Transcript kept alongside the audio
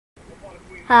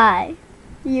Hi.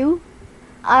 You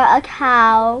are a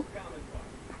cow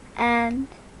and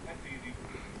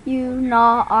you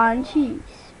gnaw on cheese.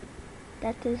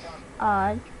 That is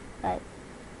odd, but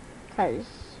because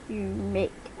you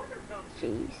make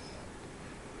cheese.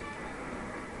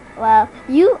 Well,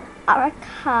 you are a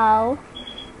cow.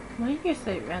 Why do you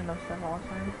say random stuff all the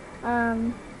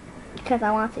time? Because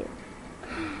I want to.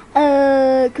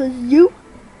 Because you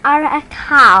are a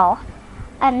cow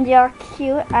and you're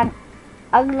cute and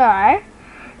ugly.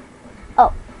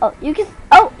 You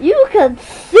can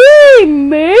see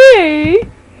me.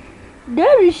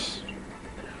 That is.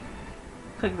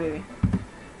 Click, baby.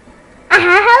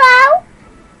 Hello.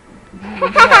 Move your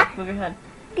head. Move your head.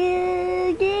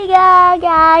 Goo gee ga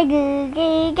ga goo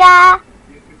gee ga.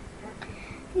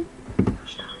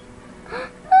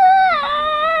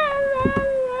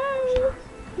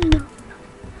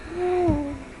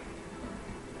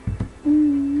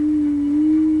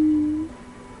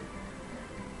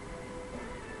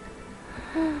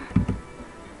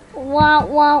 Wow,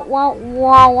 wow, wow,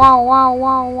 wow, wow, wow,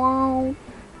 wow, wow.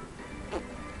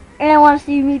 And I want to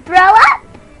see me throw up.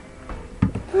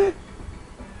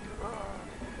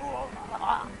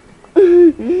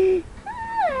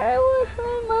 I want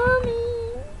my mommy.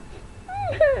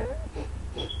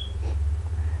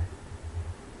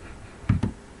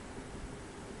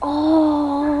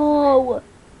 Oh,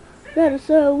 that is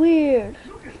so weird.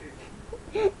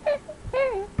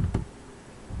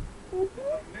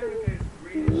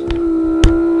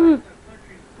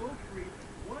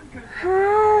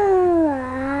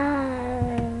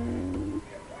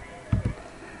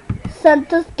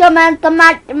 Santa's coming to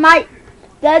my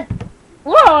that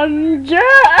one.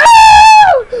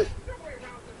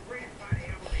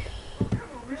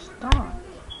 Stop.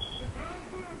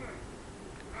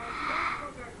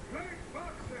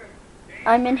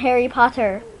 I'm in Harry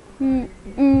Potter. Have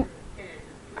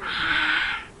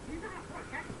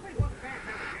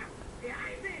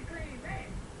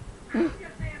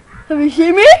you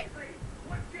seen me?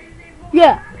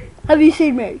 Yeah. Have you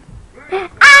seen me?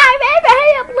 I'm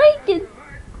Abraham Lincoln.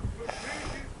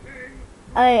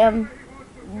 I am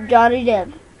Johnny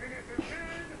Depp.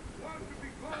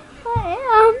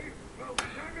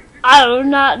 I am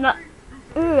not.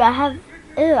 Ooh, I have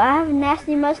a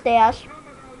nasty mustache.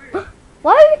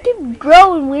 Why do we keep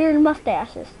growing weird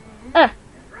mustaches?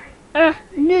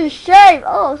 Need to shave.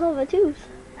 Oh, it's on my tooth.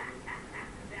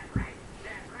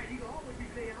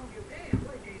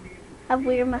 I have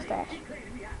weird mustache.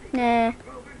 Nah,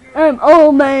 I'm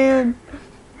old man.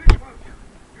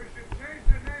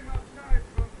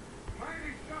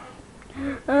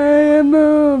 I'm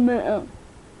old man.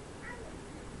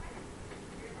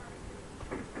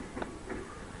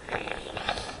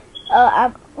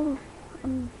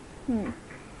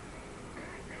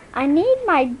 I need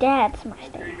my dad's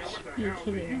mustache. You're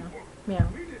kidding now. Meow.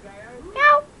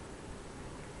 Meow.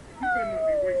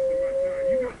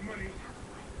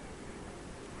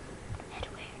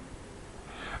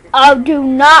 Oh, do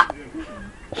not.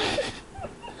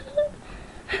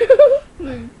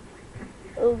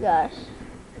 Oh gosh.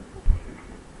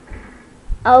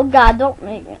 Oh God, don't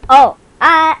make it. Oh,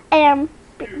 I am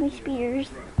Britney Spears.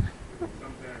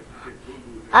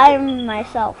 I am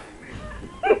myself.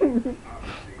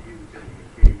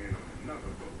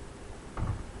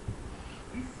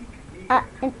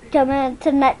 Coming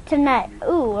tonight.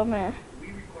 Ooh, I'm gonna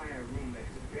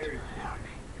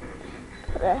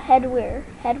put a headwear.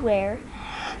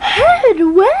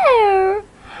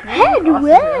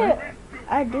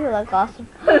 I do look awesome.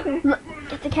 Look,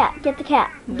 get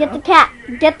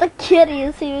the kitty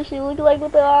and see what she looks like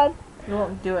with it on. You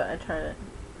won't do it. I tried it.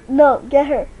 No, get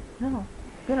her. No.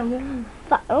 Get him.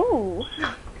 Oh.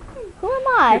 Who am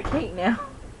I? You're Kate now.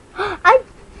 I'm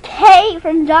Kate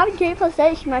from John K. Plus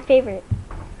A. She's my favorite.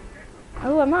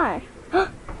 Who am I?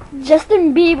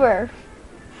 Justin Bieber.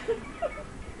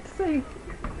 Sing.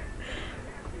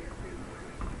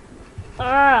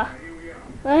 My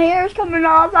hair's coming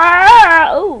off.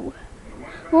 Ooh.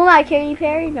 Who am I? Katy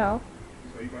Perry? No.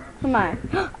 Who am I?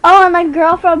 Oh, I'm that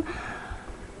girl from.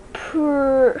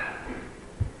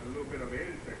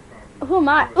 Who am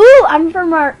I? Ooh, I'm from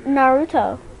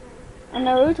Naruto.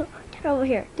 Naruto. Get over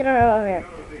here.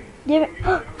 Give it.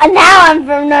 And now I'm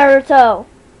from Naruto.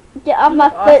 Get off my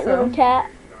foot, little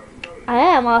cat. I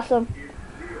am awesome.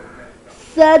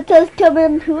 Santa's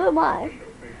coming. Who am I?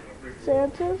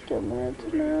 Santa's coming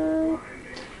tonight.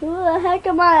 Who the heck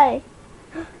am I?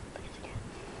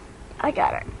 I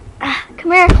got it.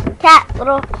 Come here, cat,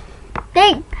 little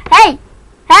thing. Hey!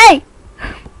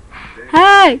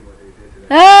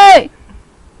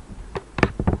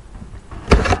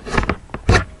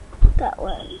 That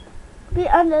way. Be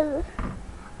under.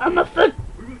 I'm a foot.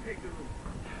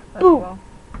 Boom.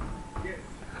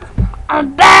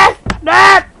 I'm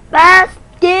basketball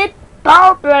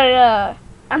player.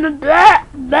 I'm a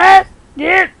basketball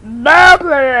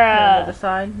player. On the other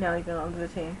side, now you go onto the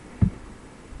team.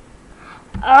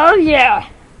 Oh yeah.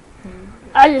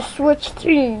 I just switched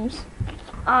teams.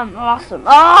 I'm awesome.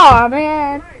 Oh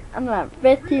man. I'm at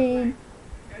 15.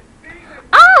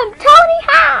 I'm Tony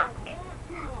Hawk.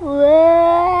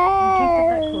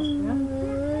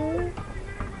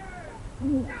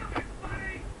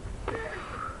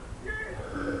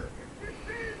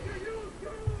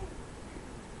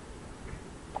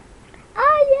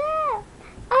 Oh yeah.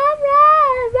 I'm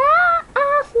right.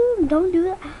 Awesome. Don't do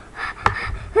that.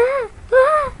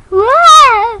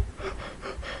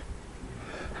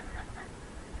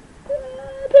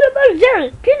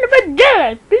 Peanut butter jelly,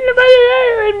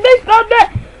 and baseball bat.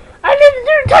 I need to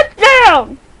do a touchdown.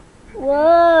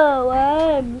 Whoa,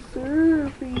 I'm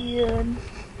surfing.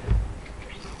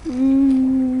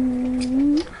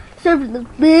 Surfing the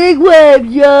big waves,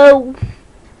 yo.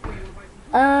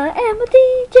 I am a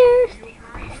teacher.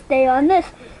 Stay on this.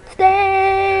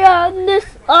 Stay on this.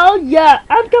 Oh yeah,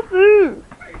 I'm Kafu.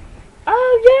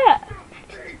 Oh yeah.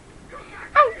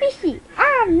 I'm Fishy.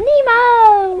 I'm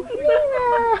Nemo.